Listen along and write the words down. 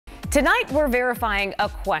Tonight, we're verifying a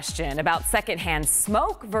question about secondhand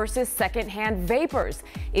smoke versus secondhand vapors.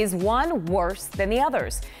 Is one worse than the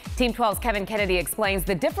others? Team 12's Kevin Kennedy explains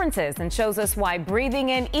the differences and shows us why breathing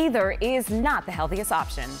in either is not the healthiest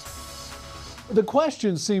option. The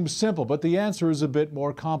question seems simple, but the answer is a bit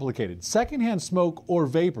more complicated. Secondhand smoke or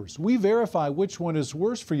vapors? We verify which one is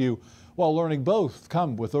worse for you while learning both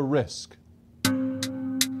come with a risk.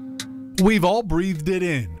 We've all breathed it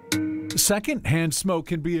in. Secondhand smoke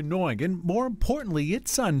can be annoying, and more importantly,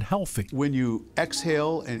 it's unhealthy. When you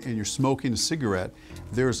exhale and you're smoking a cigarette,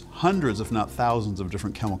 there's hundreds, if not thousands, of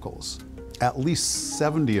different chemicals. At least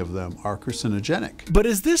 70 of them are carcinogenic. But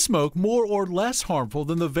is this smoke more or less harmful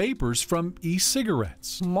than the vapors from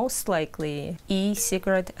e-cigarettes? Most likely,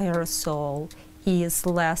 e-cigarette aerosol is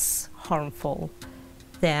less harmful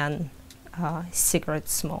than cigarette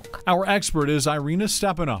smoke. Our expert is Irina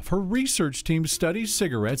Stepanov. Her research team studies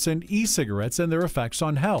cigarettes and e-cigarettes and their effects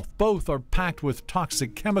on health. Both are packed with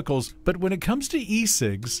toxic chemicals, but when it comes to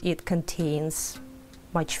e-cigs, it contains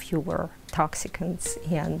much fewer toxicants,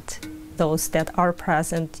 and those that are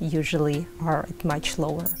present usually are at much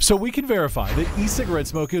lower. So we can verify that e-cigarette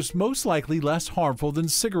smoke is most likely less harmful than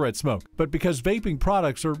cigarette smoke. But because vaping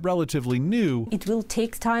products are relatively new, it will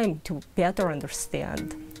take time to better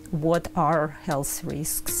understand what are health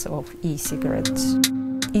risks of e-cigarettes.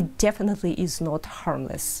 It definitely is not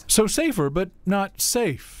harmless. So safer, but not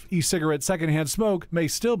safe. E-cigarette secondhand smoke may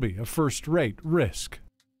still be a first-rate risk.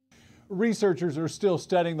 Researchers are still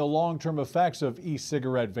studying the long-term effects of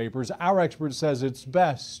e-cigarette vapors. Our expert says it's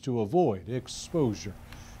best to avoid exposure.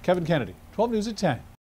 Kevin Kennedy, 12 News at 10.